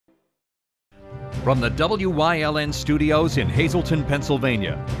From the Wyln studios in Hazleton,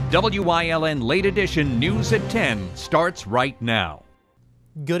 Pennsylvania, Wyln Late Edition News at 10 starts right now.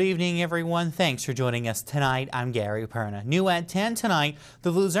 Good evening, everyone. Thanks for joining us tonight. I'm Gary Perna. New at 10 tonight, the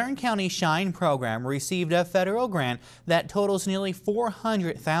Luzerne County Shine program received a federal grant that totals nearly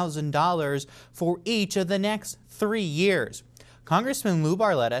 $400,000 for each of the next 3 years. Congressman Lou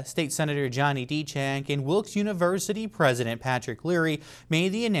Barletta, State Senator Johnny Deachank, and Wilkes University President Patrick Leary made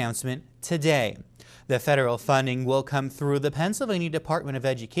the announcement today. The federal funding will come through the Pennsylvania Department of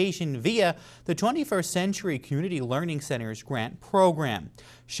Education via the 21st Century Community Learning Centers grant program.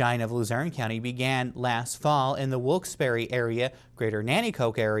 Shine of Luzerne County began last fall in the Wilkes-Barre area, Greater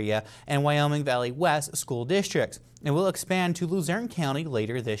Nanticoke area, and Wyoming Valley West school districts, and will expand to Luzerne County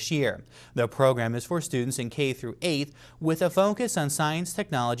later this year. The program is for students in K through 8th with a focus on science,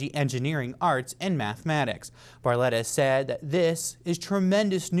 technology, engineering, arts, and mathematics. Barletta said that this is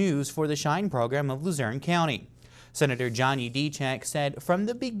tremendous news for the Shine program of Luzerne County. Senator Johnny Deachank said, from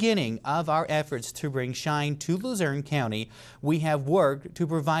the beginning of our efforts to bring Shine to Luzerne County, we have worked to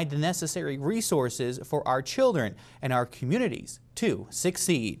provide the necessary resources for our children and our communities to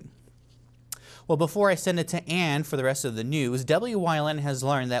succeed. Well, before I send it to Ann for the rest of the news, Wyln has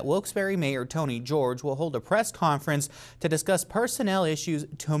learned that Wilkes-Barre Mayor Tony George will hold a press conference to discuss personnel issues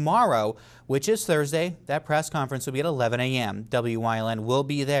tomorrow, which is Thursday. That press conference will be at 11 a.m. Wyln will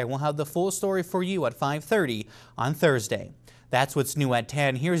be there. We'll have the full story for you at 5:30 on Thursday. That's what's new at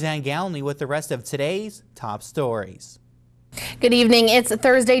 10. Here's Ann Galney with the rest of today's top stories. Good evening. It's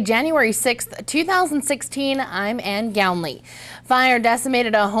Thursday, January 6th, 2016. I'm Ann Galney. Fire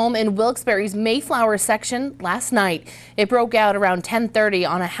decimated a home in Wilkes-Barre's Mayflower section last night. It broke out around 10:30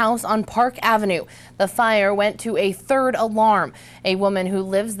 on a house on Park Avenue. The fire went to a third alarm. A woman who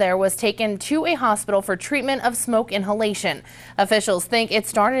lives there was taken to a hospital for treatment of smoke inhalation. Officials think it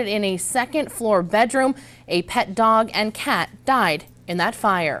started in a second-floor bedroom. A pet dog and cat died in that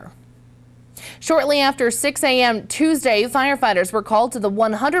fire. Shortly after 6 a.m. Tuesday, firefighters were called to the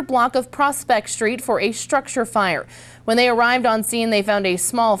 100 block of Prospect Street for a structure fire. When they arrived on scene, they found a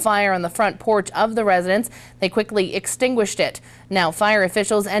small fire on the front porch of the residence. They quickly extinguished it. Now, fire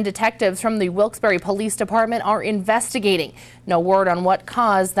officials and detectives from the Wilkes-Barre Police Department are investigating. No word on what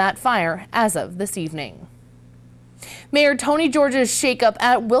caused that fire as of this evening. Mayor Tony George's shakeup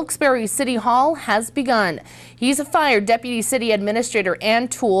at Wilkes-Barre City Hall has begun. He's fired Deputy City Administrator Ann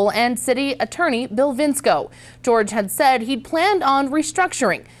Toole and City Attorney Bill Vinsco. George had said he'd planned on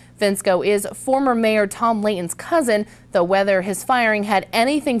restructuring. Vinsco is former Mayor Tom Layton's cousin, though whether his firing had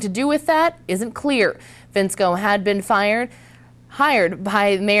anything to do with that isn't clear. Vinsco had been hired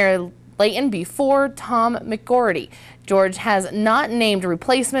by Mayor Layton before Tom McGorty. George has not named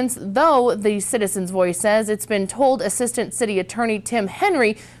replacements, though the Citizen's Voice says it's been told Assistant City Attorney Tim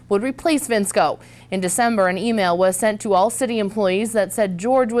Henry would replace Vinsco. In December, an email was sent to all city employees that said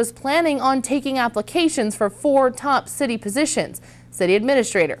George was planning on taking applications for 4 top city positions: City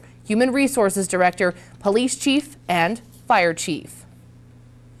Administrator, Human Resources Director, Police Chief, and Fire Chief.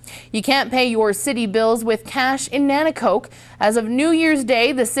 You can't pay your city bills with cash in Nanticoke. As of New Year's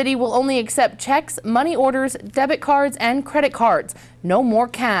Day, the city will only accept checks, money orders, debit cards, and credit cards. No more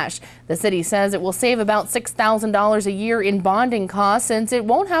cash. The city says it will save about $6,000 a year in bonding costs since it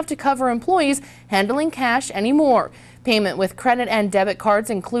won't have to cover employees handling cash anymore. Payment with credit and debit cards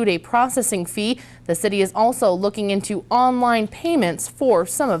include a processing fee. The city is also looking into online payments for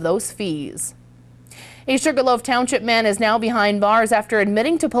some of those fees. A Sugarloaf Township man is now behind bars after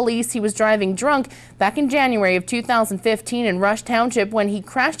admitting to police he was driving drunk back in January of 2015 in Rush Township when he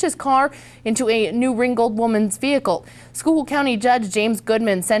crashed his car into a New Ringgold woman's vehicle. Schuylkill County Judge James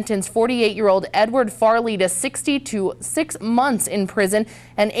Goodman sentenced 48-year-old Edward Farley to 60 to 6 months in prison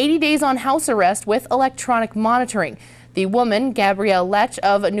and 80 days on house arrest with electronic monitoring. The woman, Gabrielle Lech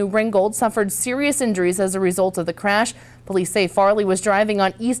of New Ringgold, suffered serious injuries as a result of the crash. Police say Farley was driving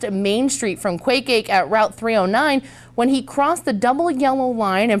on East Main Street from Quakeake at Route 309 when he crossed the double yellow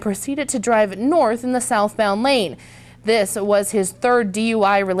line and proceeded to drive north in the southbound lane. This was his third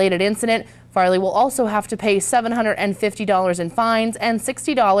DUI-related incident. Farley will also have to pay $750 in fines and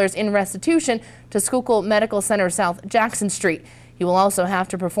 $60 in restitution to Schuylkill Medical Center South Jackson Street. He will also have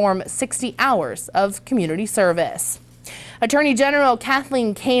to perform 60 hours of community service. Attorney General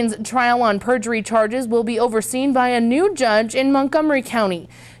Kathleen Kane's trial on perjury charges will be overseen by a new judge in Montgomery County.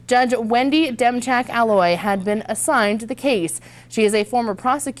 Judge Wendy Demchak Alloy had been assigned the case. She is a former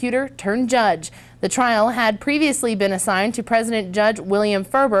prosecutor turned judge. The trial had previously been assigned to President Judge William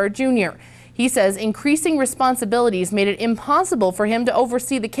Ferber Jr. He says increasing responsibilities made it impossible for him to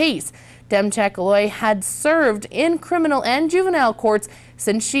oversee the case. Demchek Aloy had served in criminal and juvenile courts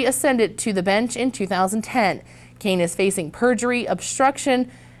since she ascended to the bench in 2010. Kane is facing perjury, obstruction,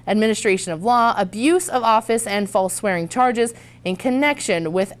 administration of law, abuse of office, and false swearing charges in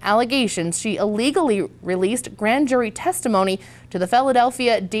connection with allegations she illegally released grand jury testimony to the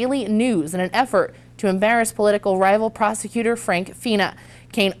Philadelphia Daily News in an effort to embarrass political rival prosecutor Frank Fina.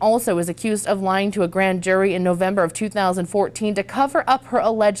 Kane also is accused of lying to a grand jury in November of 2014 to cover up her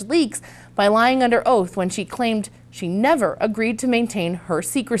alleged leaks by lying under oath when she claimed she never agreed to maintain her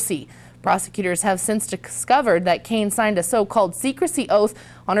secrecy. Prosecutors have since discovered that Kane signed a so-called secrecy oath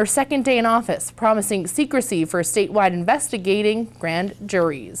on her second day in office, promising secrecy for statewide investigating grand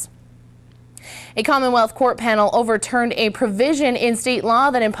juries. A Commonwealth Court panel overturned a provision in state law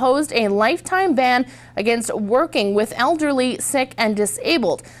that imposed a lifetime ban against working with elderly, sick, and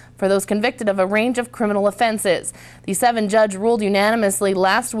disabled for those convicted of a range of criminal offenses. The 7-judge ruled unanimously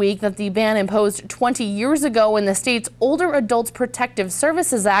last week that the ban imposed 20 years ago in the state's Older Adults Protective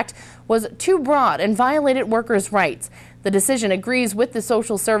Services Act was too broad and violated workers' rights. The decision agrees with the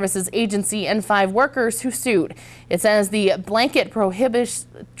Social Services Agency and 5 workers who sued. It says the blanket prohibits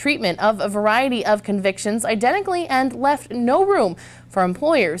treatment of a variety of convictions identically and left no room for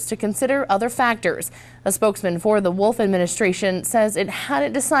employers to consider other factors. A spokesman for the Wolf administration says it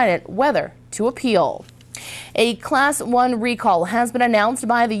hadn't decided whether to appeal. A Class 1 recall has been announced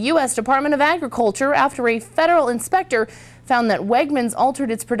by the U.S. Department of Agriculture after a federal inspector found that Wegmans altered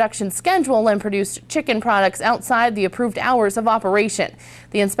its production schedule and produced chicken products outside the approved hours of operation.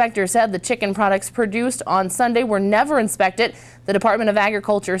 The inspector said the chicken products produced on Sunday were never inspected. The Department of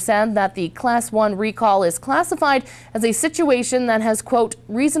Agriculture said that the Class 1 recall is classified as a situation that has, quote,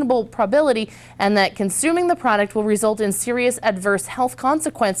 reasonable probability, and that consuming the product will result in serious adverse health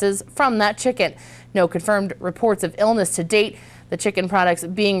consequences from that chicken. No confirmed reports of illness to date. The chicken products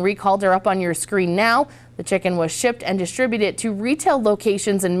being recalled are up on your screen now. The chicken was shipped and distributed to retail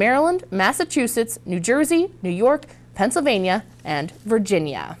locations in Maryland, Massachusetts, New Jersey, New York, Pennsylvania, and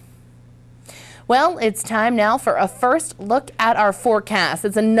Virginia. Well, it's time now for a first look at our forecast.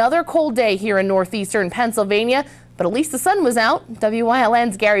 It's another cold day here in northeastern Pennsylvania, but at least the sun was out.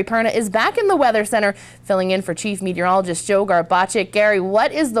 WYLN's Gary Perna is back in the Weather Center, filling in for Chief Meteorologist Joe Garbacic. Gary,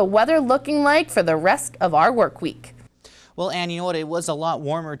 what is the weather looking like for the rest of our work week? Well, Ann, you know what? It was a lot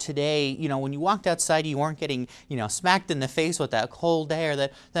warmer today. You know, when you walked outside, you weren't getting, smacked in the face with that cold air.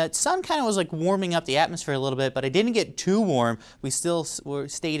 That sun kind of was like warming up the atmosphere a little bit, but it didn't get too warm. We still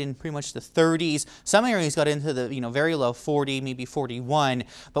stayed in pretty much the 30s. Some areas got into the, very low 40, maybe 41.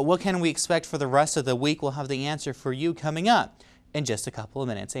 But what can we expect for the rest of the week? We'll have the answer for you coming up in just a couple of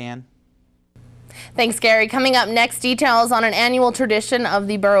minutes. Ann. Thanks, Gary. Coming up next, details on an annual tradition of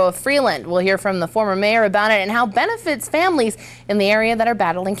the borough of Freeland. We'll hear from the former mayor about it and how it benefits families in the area that are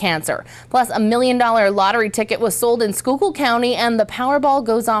battling cancer. Plus, a $1 million lottery ticket was sold in Schuylkill County, and the Powerball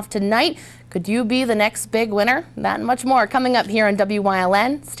goes off tonight. Could you be the next big winner? That and much more coming up here on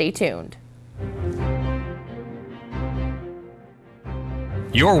WYLN. Stay tuned.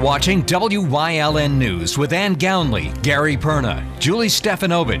 You're watching WYLN News with Ann Gownley, Gary Perna, Julie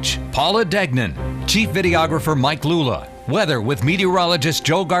Stefanovich, Paula Degnan, Chief Videographer Mike Lula, weather with meteorologist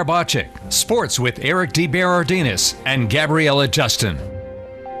Joe Garbacic, sports with Eric DeBerardinis and Gabriella Justin.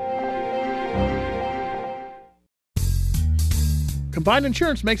 Combined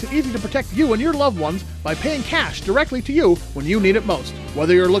Insurance makes it easy to protect you and your loved ones by paying cash directly to you when you need it most.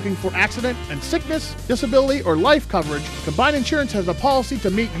 Whether you're looking for accident and sickness, disability, or life coverage, Combined Insurance has a policy to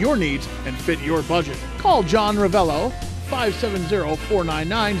meet your needs and fit your budget. Call John Ravello,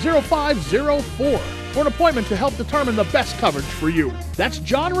 570-499-0504 for an appointment to help determine the best coverage for you. That's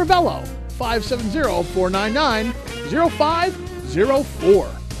John Ravello,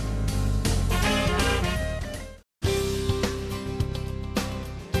 570-499-0504.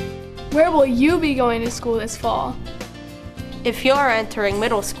 Where will you be going to school this fall? If you're entering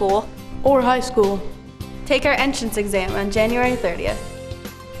middle school Or high school? take our entrance exam on January 30th.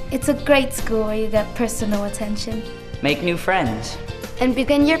 It's a great school where you get personal attention Make new friends. and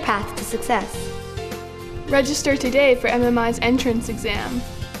begin your path to success. Register today for MMI's entrance exam.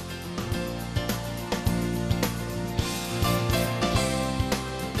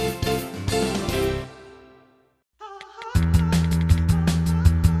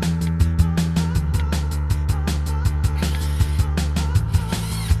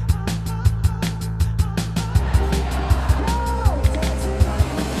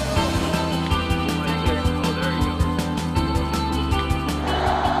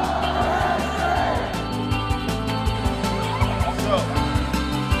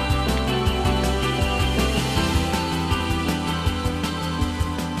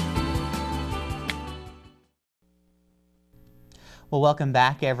 Well, welcome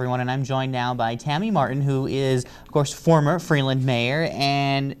back, everyone, and I'm joined now by Tammy Martin, who is, of course, former Freeland mayor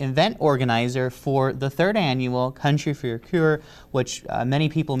and event organizer for the 3rd annual Country for Your Cure, which many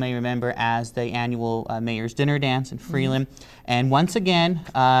people may remember as the annual Mayor's Dinner Dance in Freeland. And once again,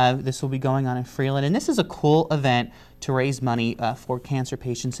 this will be going on in Freeland, and this is a cool event to raise money for cancer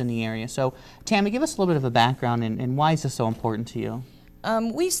patients in the area. So, Tammy, give us a little bit of a background and why is this so important to you?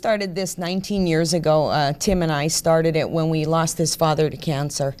 We started this 19 years ago. Tim and I started it when we lost his father to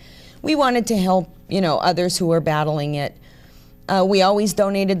cancer. We wanted to help, others who were battling it. We always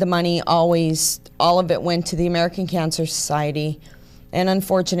donated the money, all of it went to the American Cancer Society. And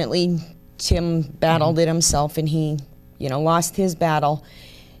unfortunately, Tim battled it himself and he, lost his battle.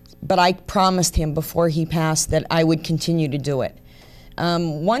 But I promised him before he passed that I would continue to do it.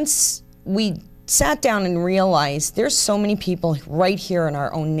 Once we sat down and realized there's so many people right here in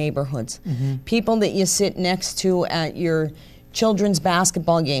our own neighborhoods. People that you sit next to at your children's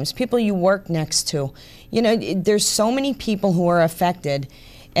basketball games, people you work next to. There's so many people who are affected,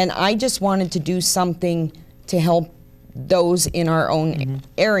 and I just wanted to do something to help those in our own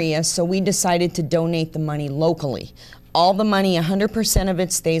area, so we decided to donate the money locally. All the money, 100% of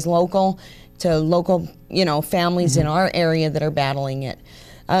it stays local to local, families in our area that are battling it.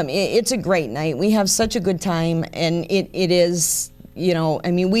 It's a great night. We have such a good time, and it is,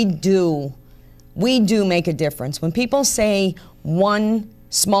 we do make a difference. When people say one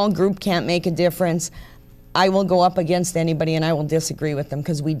small group can't make a difference, I will go up against anybody and I will disagree with them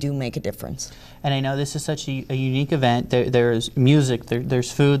because we do make a difference. And I know this is such a unique event. There's music,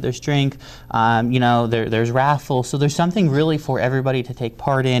 there's food, there's drink, there's raffles. So there's something really for everybody to take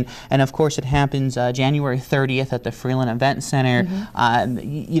part in. And of course it happens January 30th at the Freeland Event Center,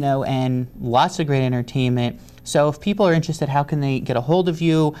 and lots of great entertainment. So if people are interested, how can they get a hold of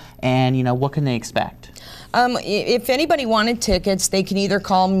you and, what can they expect? If anybody wanted tickets, they can either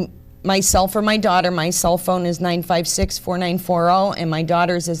call myself or my daughter. My cell phone is 956-4940 and my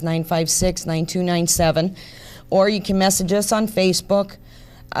daughter's is 956-9297. Or you can message us on Facebook.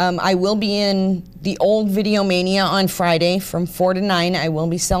 I will be in the old Video Mania on Friday from 4 to 9. I will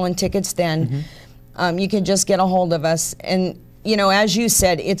be selling tickets then. You can just get a hold of us. And, as you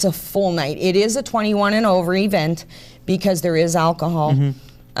said, it's a full night. It is a 21 and over event because there is alcohol.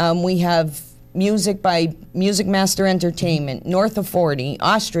 We have music by Music Master Entertainment, North of 40,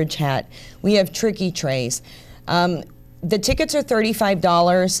 Ostrich Hat. We have Tricky Trays. The tickets are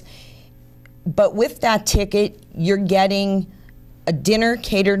 $35, but with that ticket, you're getting a dinner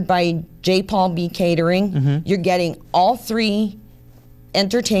catered by J. Paul B. Catering. You're getting all 3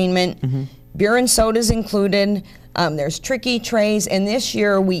 entertainment. Beer and sodas included. There's Tricky Trays, and this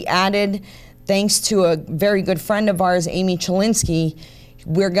year we added, thanks to a very good friend of ours, Amy Chalinsky,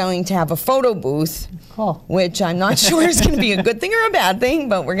 we're going to have a photo booth, which I'm not sure is going to be a good thing or a bad thing,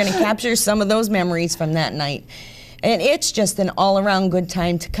 but we're going to capture some of those memories from that night. And it's just an all-around good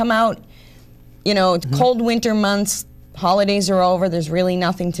time to come out. Cold winter months, holidays are over, there's really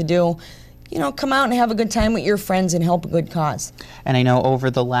nothing to do. Come out and have a good time with your friends and help a good cause. And I know over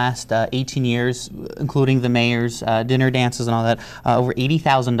the last 18 years, including the mayor's dinner dances and all that, over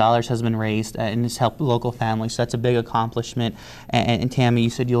 $80,000 has been raised and has helped local families. So that's a big accomplishment. And Tammy, you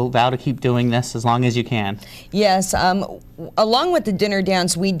said you'll vow to keep doing this as long as you can. Yes. Along with the dinner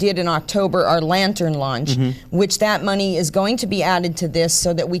dance, we did in October our lantern launch, which that money is going to be added to this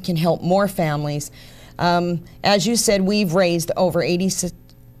so that we can help more families. As you said, we've raised over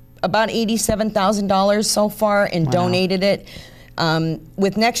about $87,000 so far and donated it.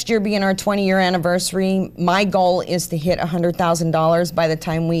 With next year being our 20-year anniversary, my goal is to hit $100,000 by the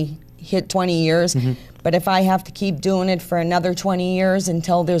time we hit 20 years. But if I have to keep doing it for another 20 years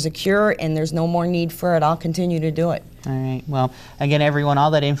until there's a cure and there's no more need for it, I'll continue to do it. All right. Well, again, everyone,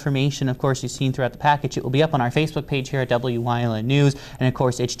 all that information, of course, you've seen throughout the package. It will be up on our Facebook page here at Wyln News. And, of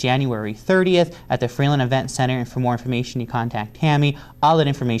course, it's January 30th at the Freeland Event Center. And for more information, you contact Tammy. All that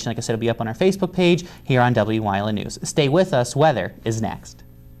information, like I said, will be up on our Facebook page here on Wyln News. Stay with us. Weather is next.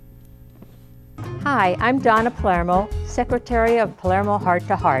 Hi, I'm Donna Palermo, Secretary of Palermo Heart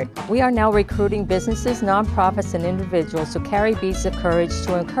to Heart. We are now recruiting businesses, nonprofits, and individuals who carry beads of courage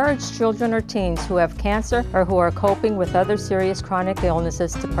to encourage children or teens who have cancer or who are coping with other serious chronic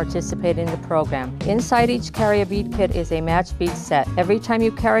illnesses to participate in the program. Inside each Carry a Bead kit is a matched bead set. Every time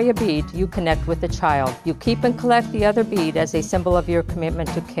you carry a bead, you connect with the child. You keep and collect the other bead as a symbol of your commitment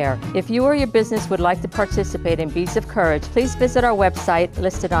to care. If you or your business would like to participate in Beads of Courage, please visit our website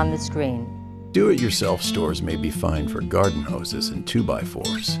listed on the screen. Do-it-yourself stores may be fine for garden hoses and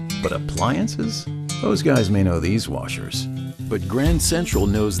 2x4s, but appliances? Those guys may know these washers, but Grand Central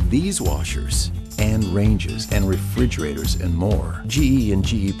knows these washers. and ranges and refrigerators and more. GE and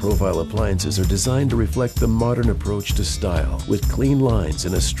GE Profile appliances are designed to reflect the modern approach to style, with clean lines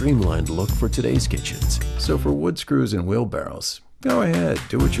and a streamlined look for today's kitchens. So for wood screws and wheelbarrows, go ahead,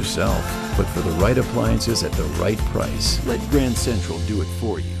 do it yourself. But for the right appliances at the right price, let Grand Central do it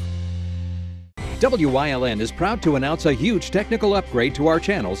for you. Wyln is proud to announce a huge technical upgrade to our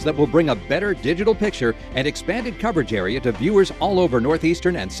channels that will bring a better digital picture and expanded coverage area to viewers all over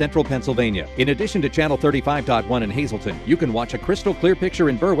northeastern and central Pennsylvania. In addition to Channel 35.1 in Hazleton, you can watch a crystal clear picture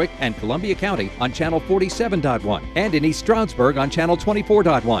in Berwick and Columbia County on Channel 47.1 and in East Stroudsburg on Channel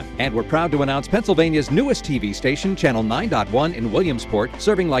 24.1. And we're proud to announce Pennsylvania's newest TV station, Channel 9.1 in Williamsport,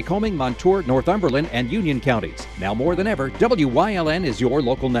 serving Lycoming, Montour, Northumberland, and Union counties. Now more than ever, Wyln is your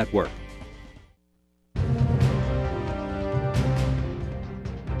local network.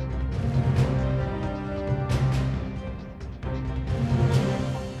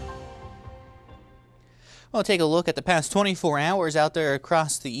 We'll take a look at the past 24 hours out there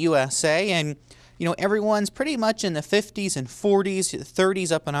across the USA, and everyone's pretty much in the 50s and 40s,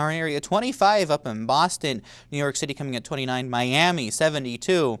 30s up in our area, 25 up in Boston, New York City coming at 29, Miami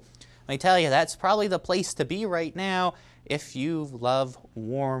 72. I tell you, that's probably the place to be right now if you love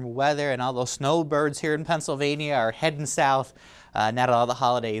warm weather, and all those snowbirds here in Pennsylvania are heading south now that all the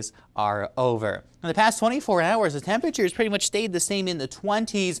holidays are over. In the past 24 hours, the temperatures pretty much stayed the same in the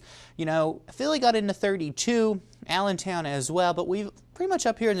 20s. Philly got into 32, Allentown as well, but we've pretty much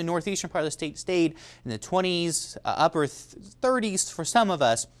up here in the northeastern part of the state stayed in the 20s, upper 30s for some of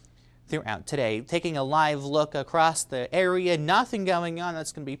us throughout today. Taking a live look across the area, nothing going on.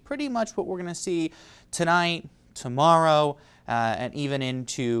 That's going to be pretty much what we're going to see tonight, tomorrow, and even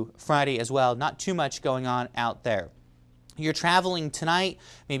into Friday as well. Not too much going on out there. You're traveling tonight,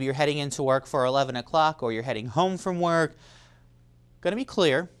 maybe you're heading into work for 11 o'clock or you're heading home from work. Going to be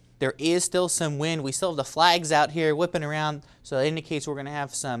clear. There is still some wind. We still have the flags out here whipping around, so that indicates we're going to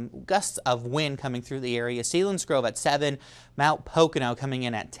have some gusts of wind coming through the area. Selinsgrove at 7, Mount Pocono coming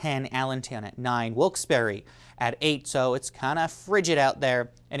in at 10, Allentown at 9, Wilkes-Barre at 8, so it's kind of frigid out there.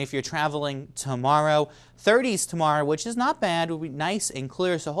 And if you're traveling tomorrow, 30s tomorrow, which is not bad, will be nice and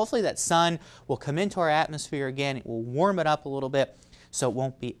clear, so hopefully that sun will come into our atmosphere again. It will warm it up a little bit, so it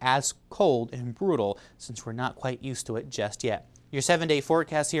won't be as cold and brutal since we're not quite used to it just yet. Your 7-day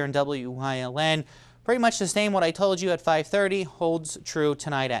forecast here in Wyln, pretty much the same what I told you at 5:30, holds true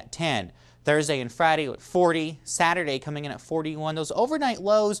tonight at 10. Thursday and Friday at 40, Saturday coming in at 41. Those overnight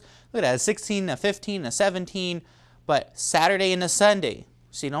lows, look at that, 16, a 15, a 17, but Saturday into Sunday,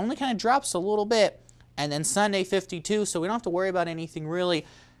 see, it only kind of drops a little bit, and then Sunday 52, so we don't have to worry about anything really.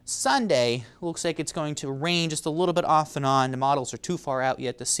 Sunday looks like it's going to rain just a little bit off and on. The models are too far out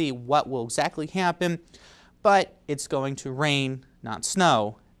yet to see what will exactly happen, but it's going to rain, not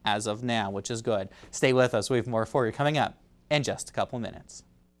snow, as of now, which is good. Stay with us. We have more for you coming up in just a couple minutes.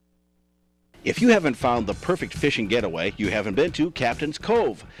 If you haven't found the perfect fishing getaway, you haven't been to Captain's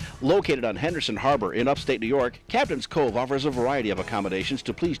Cove. Located on Henderson Harbor in upstate New York, Captain's Cove offers a variety of accommodations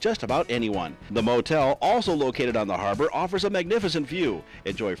to please just about anyone. The motel, also located on the harbor, offers a magnificent view.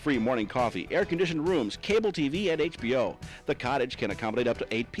 Enjoy free morning coffee, air-conditioned rooms, cable TV, and HBO. The cottage can accommodate up to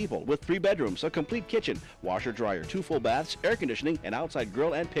 8 people with 3 bedrooms, a complete kitchen, washer-dryer, 2 full baths, air conditioning, and outside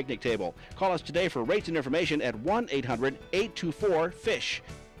grill and picnic table. Call us today for rates and information at 1-800-824-FISH.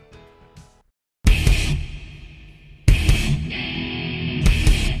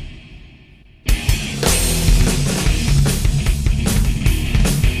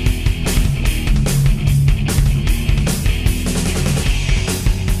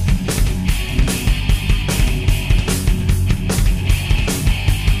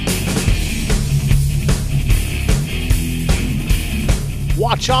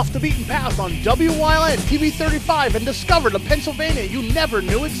 Watch Off the Beaten Path on Wyln TV 35 and discover the Pennsylvania you never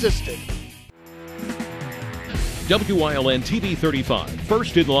knew existed. Wyln TV 35,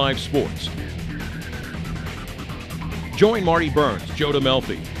 first in live sports. Join Marty Burns, Joe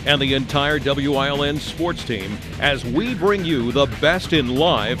DeMelfi, and the entire Wyln sports team as we bring you the best in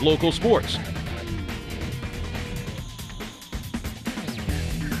live local sports.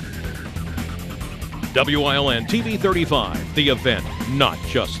 Wyln TV 35, the event, not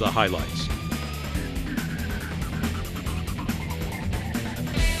just the highlights.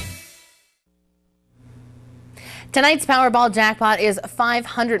 Tonight's Powerball jackpot is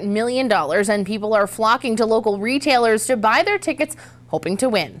 $500 million, and people are flocking to local retailers to buy their tickets, hoping to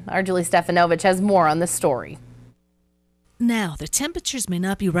win. Our Julie Stefanovich has more on this story. Now, the temperatures may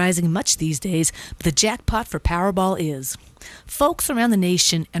not be rising much these days, but the jackpot for Powerball is. Folks around the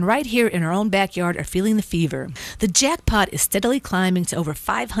nation and right here in our own backyard are feeling the fever. The jackpot is steadily climbing to over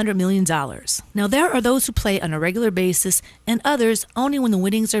 $500 million. Now, there are those who play on a regular basis and others only when the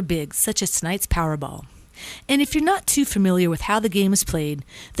winnings are big, such as tonight's Powerball. And if you're not too familiar with how the game is played,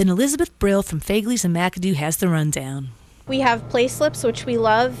 then Elizabeth Brill from Fagley's and McAdoo has the rundown. We have play slips, which we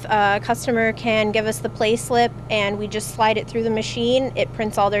love. A customer can give us the play slip and we just slide it through the machine. It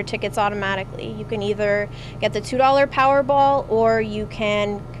prints all their tickets automatically. You can either get the $2 Powerball or you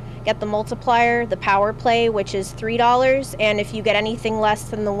can get the multiplier, the Power Play, which is $3. And if you get anything less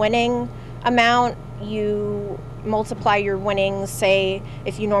than the winning amount, you multiply your winnings. Say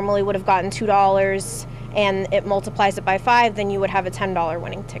if you normally would have gotten $2 and it multiplies it by 5, then you would have a $10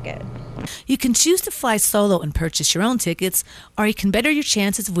 winning ticket. You can choose to fly solo and purchase your own tickets, or you can better your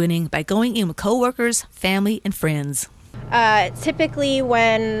chances of winning by going in with coworkers, family, and friends. Typically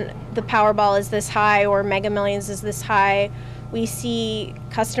when the Powerball is this high or Mega Millions is this high, we see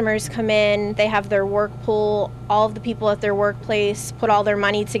customers come in, they have their work pool, all of the people at their workplace put all their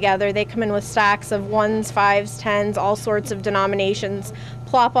money together. They come in with stacks of 1s, 5s, 10s, all sorts of denominations,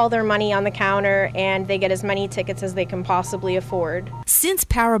 plop all their money on the counter, and they get as many tickets as they can possibly afford. Since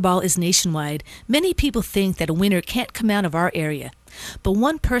Powerball is nationwide, many people think that a winner can't come out of our area. But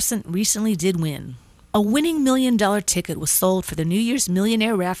one person recently did win. A winning $1 million ticket was sold for the New Year's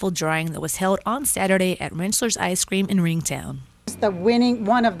Millionaire raffle drawing that was held on Saturday at Rensselaer's Ice Cream in Ringtown. It's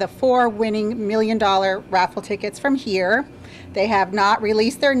one of the 4 winning $1 million raffle tickets from here. They have not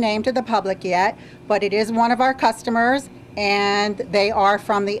released their name to the public yet, but it is one of our customers and they are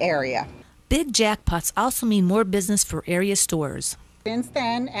from the area. Big jackpots also mean more business for area stores. Since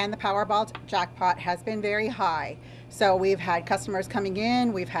then, and the Powerball jackpot has been very high. So we've had customers coming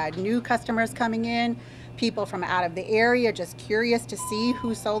in, we've had new customers coming in, people from out of the area just curious to see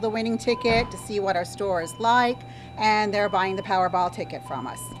who sold the winning ticket, to see what our store is like, and they're buying the Powerball ticket from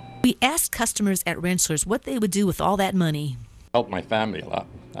us. We asked customers at Rensselaer's what they would do with all that money. Help my family a lot.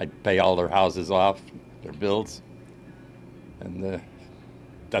 I'd pay all their houses off, their bills, and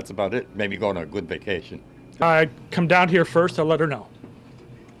that's about it. Maybe go on a good vacation. I'd come down here first, I'll let her know.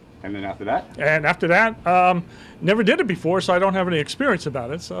 And then after that? And after that, never did it before, so I don't have any experience about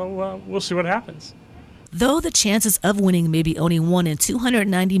it, so we'll see what happens. Though the chances of winning may be only 1 in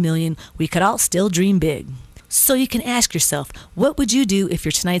 290 million, we could all still dream big. So you can ask yourself, what would you do if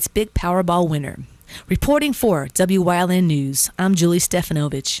you're tonight's big Powerball winner? Reporting for WYLN News, I'm Julie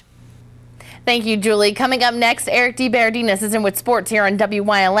Stefanovich. Thank you, Julie. Coming up next, Eric DeBardinas is in with sports here on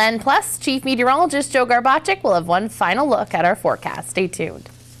WYLN. Plus, Chief Meteorologist Joe Garbacik will have one final look at our forecast. Stay tuned.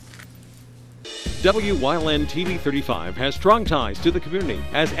 WYLN TV 35 has strong ties to the community,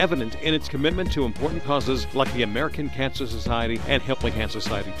 as evident in its commitment to important causes like the American Cancer Society and Helping Hand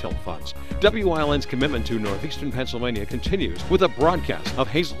Society telethons. WYLN's commitment to northeastern Pennsylvania continues with a broadcast of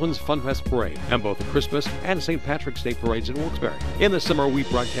Hazelton's Fun Fest Parade and both the Christmas and St. Patrick's Day parades in Wilkes-Barre. In the summer, we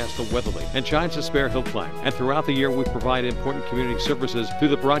broadcast the Weatherly and Giants of Spare Hill Climb, and throughout the year, we provide important community services through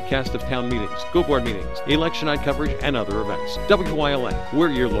the broadcast of town meetings, school board meetings, election night coverage, and other events. WYLN,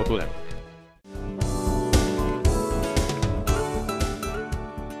 we're your local network.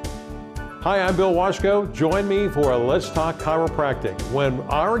 Hi, I'm Bill Washko. Join me for a Let's Talk Chiropractic when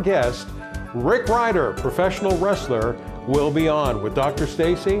our guest, Rick Ryder, professional wrestler, will be on with Dr.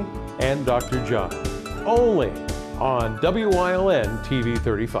 Stacy and Dr. John. Only on WYLN TV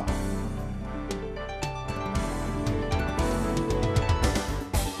 35.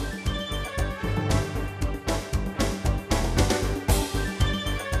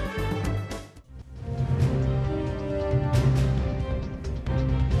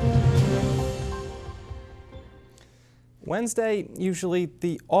 Wednesday, usually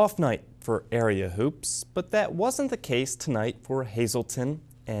the off night for area hoops, but that wasn't the case tonight for Hazelton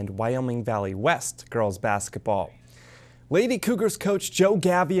and Wyoming Valley West girls basketball. Lady Cougars coach Joe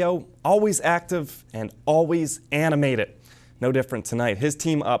Gavio, always active and always animated. No different tonight. His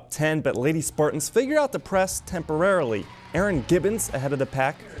team up 10, but Lady Spartans figured out the press temporarily. Erin Gibbons ahead of the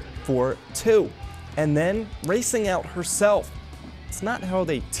pack for 2, and then racing out herself. It's not how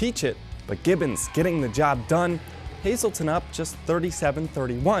they teach it, but Gibbons getting the job done. Hazelton up just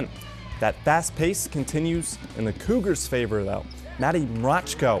 37-31. That fast pace continues in the Cougars' favor, though. Maddie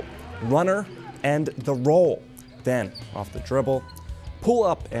Mrochko, runner and the roll. Then, off the dribble, pull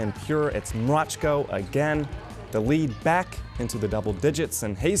up and pure, it's Mrochko again. The lead back into the double digits,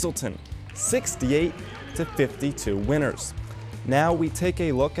 and Hazelton 68-52 winners. Now we take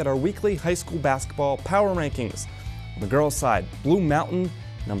a look at our weekly high school basketball power rankings. On the girls' side, Blue Mountain,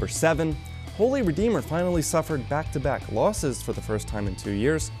 number 7, Holy Redeemer finally suffered back-to-back losses for the first time in 2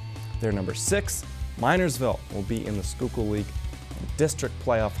 years. They're number 6. Minersville will be in the Schuylkill League district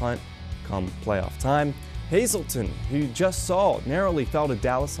playoff hunt come playoff time. Hazleton, who you just saw, narrowly fell to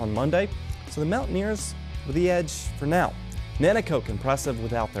Dallas on Monday, so the Mountaineers with the edge for now. Nanticoke impressive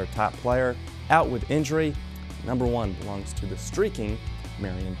without their top player, out with injury. Number 1 belongs to the streaking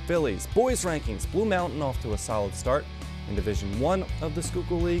Marion Phillies. Boys rankings, Blue Mountain off to a solid start in Division 1 of the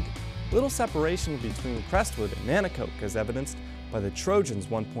Schuylkill League. Little separation between Crestwood and Nanticoke as evidenced by the Trojans'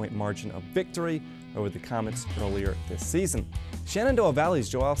 1-point margin of victory over the Comets earlier this season. Shenandoah Valley's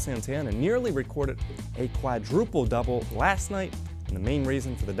Joel Santana nearly recorded a quadruple double last night, and the main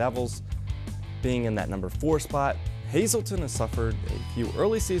reason for the Devils being in that number 4 spot. Hazleton has suffered a few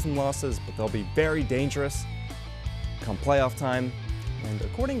early season losses, but they'll be very dangerous come playoff time. And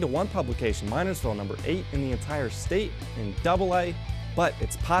according to one publication, Minersville number 8 in the entire state in AA, but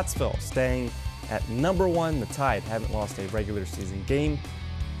it's Pottsville staying at number 1. The Tide haven't lost a regular season game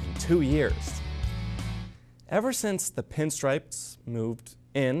in 2 years. Ever since the Pinstripes moved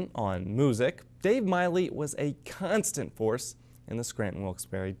in on music, Dave Miley was a constant force in the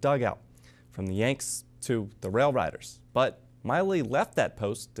Scranton-Wilkes-Barre dugout, from the Yanks to the Rail Riders. But Miley left that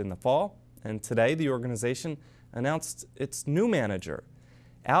post in the fall, and today the organization announced its new manager.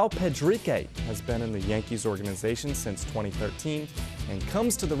 Al Pedrique has been in the Yankees organization since 2013 and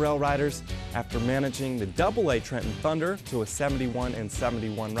comes to the Rail Riders after managing the AA Trenton Thunder to a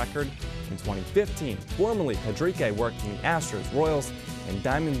 71-71 record in 2015. Formerly, Pedrique worked in the Astros, Royals, and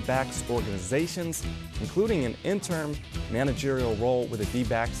Diamondbacks organizations, including an interim managerial role with the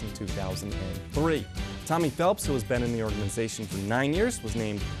D-backs in 2003. Tommy Phelps, who has been in the organization for 9 years, was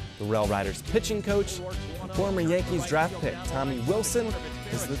named the Rail Riders pitching coach. Former Yankees draft pick Tommy Wilson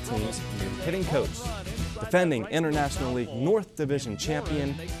is the team's new hitting coach. Defending International League North Division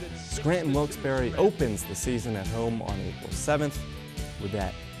champion, Scranton-Wilkes-Barre opens the season at home on April 7th with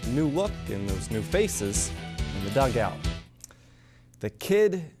that new look and those new faces in the dugout. The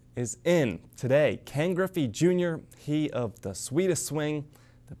kid is in today. Ken Griffey Jr., he of the sweetest swing,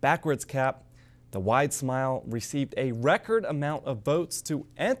 the backwards cap, the wide smile, received a record amount of votes to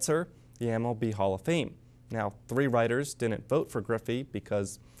enter the MLB Hall of Fame. Now, 3 writers didn't vote for Griffey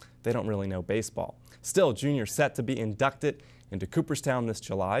because they don't really know baseball. Still, Jr. set to be inducted into Cooperstown this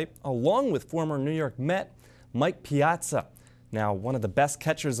July, along with former New York Met Mike Piazza. Now, one of the best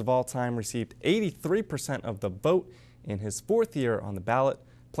catchers of all time, received 83% of the vote in his 4th year on the ballot.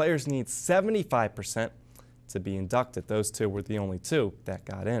 Players need 75% to be inducted. Those 2 were the only 2 that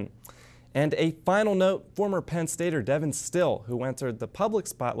got in. And a final note, former Penn Stater Devin Still, who entered the public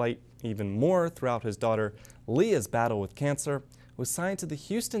spotlight even more throughout his daughter Leah's battle with cancer, was signed to the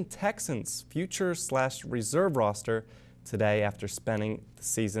Houston Texans' future/reserve roster today after spending the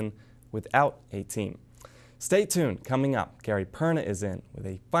season without a team. Stay tuned. Coming up, Gary Perna is in with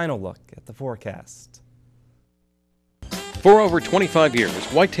a final look at the forecast. For over 25 years,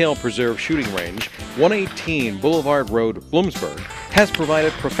 Whitetail Preserve Shooting Range, 118 Boulevard Road, Bloomsburg, has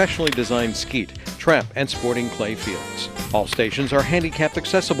provided professionally designed skeet, trap, and sporting clay fields. All stations are handicap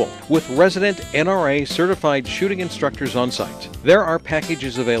accessible with resident NRA certified shooting instructors on site. There are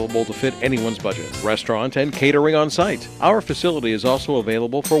packages available to fit anyone's budget, restaurant and catering on site. Our facility is also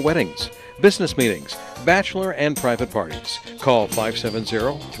available for weddings, business meetings, bachelor and private parties. Call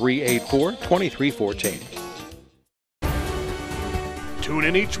 570-384-2314. Tune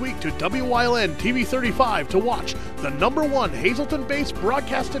in each week to WYLN TV 35 to watch the #1 Hazleton-based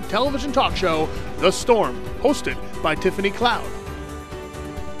broadcasted television talk show, The Storm, hosted by Tiffany Cloud.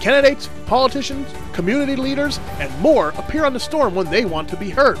 Candidates, politicians, community leaders, and more appear on The Storm when they want to be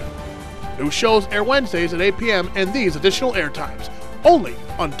heard. New shows air Wednesdays at 8 p.m. and these additional airtimes. Only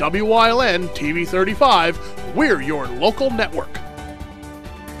on WYLN TV 35. We're your local network.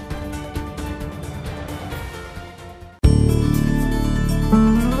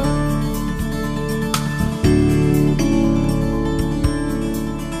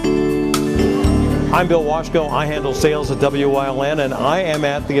 I'm Bill Washko. I handle sales at WYLN, and I am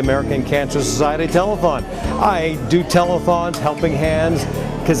at the American Cancer Society Telethon. I do telethons, helping hands,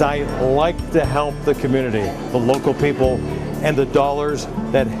 because I like to help the community, the local people, and the dollars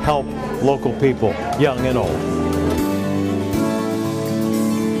that help local people, young and old.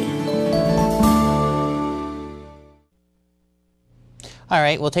 All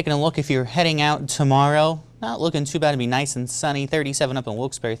right, well, taking a look, if you're heading out tomorrow, not looking too bad to be nice and sunny. 37 up in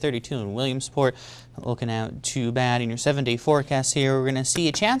Wilkes-Barre, 32 in Williamsport. Not looking out too bad in your 7-day forecast here. We're going to see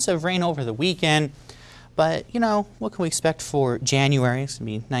a chance of rain over the weekend. But, you know, what can we expect for January? It's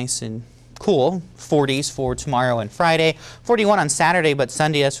going to be nice and cool. 40s for tomorrow and Friday. 41 on Saturday, but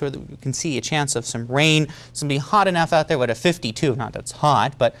Sunday, that's where you can see a chance of some rain. It's going to be hot enough out there with a 52. Not that's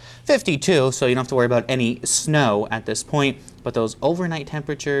hot, but 52, so you don't have to worry about any snow at this point. But those overnight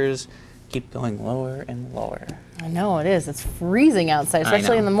temperatures keep going lower and lower. I know it is. It's freezing outside,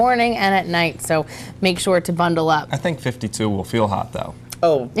 especially in the morning and at night, so make sure to bundle up. I think 52 will feel hot, though.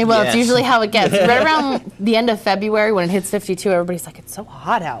 Oh, well, it's usually how it gets. Right around the end of February, when it hits 52, everybody's like, it's so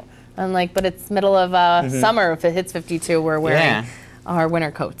hot out. I'm like, but it's middle of summer. If it hits 52, we're wearing our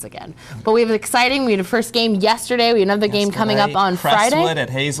winter coats again. But we have exciting. We had a first game yesterday. We have another game coming up on Friday. Crestwood at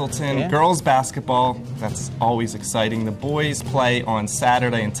Hazelton. Girls basketball, that's always exciting. The boys play on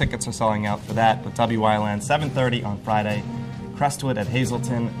Saturday, and tickets are selling out for that. But Wyln, 7:30 on Friday. Crestwood at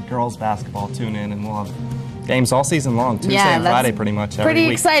Hazelton. Girls basketball, tune in, and we'll have games all season long, Tuesday and Friday pretty much every week.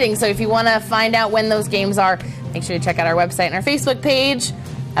 Pretty exciting. So if you want to find out when those games are, make sure you check out our website and our Facebook page.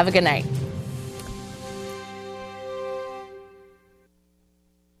 Have a good night.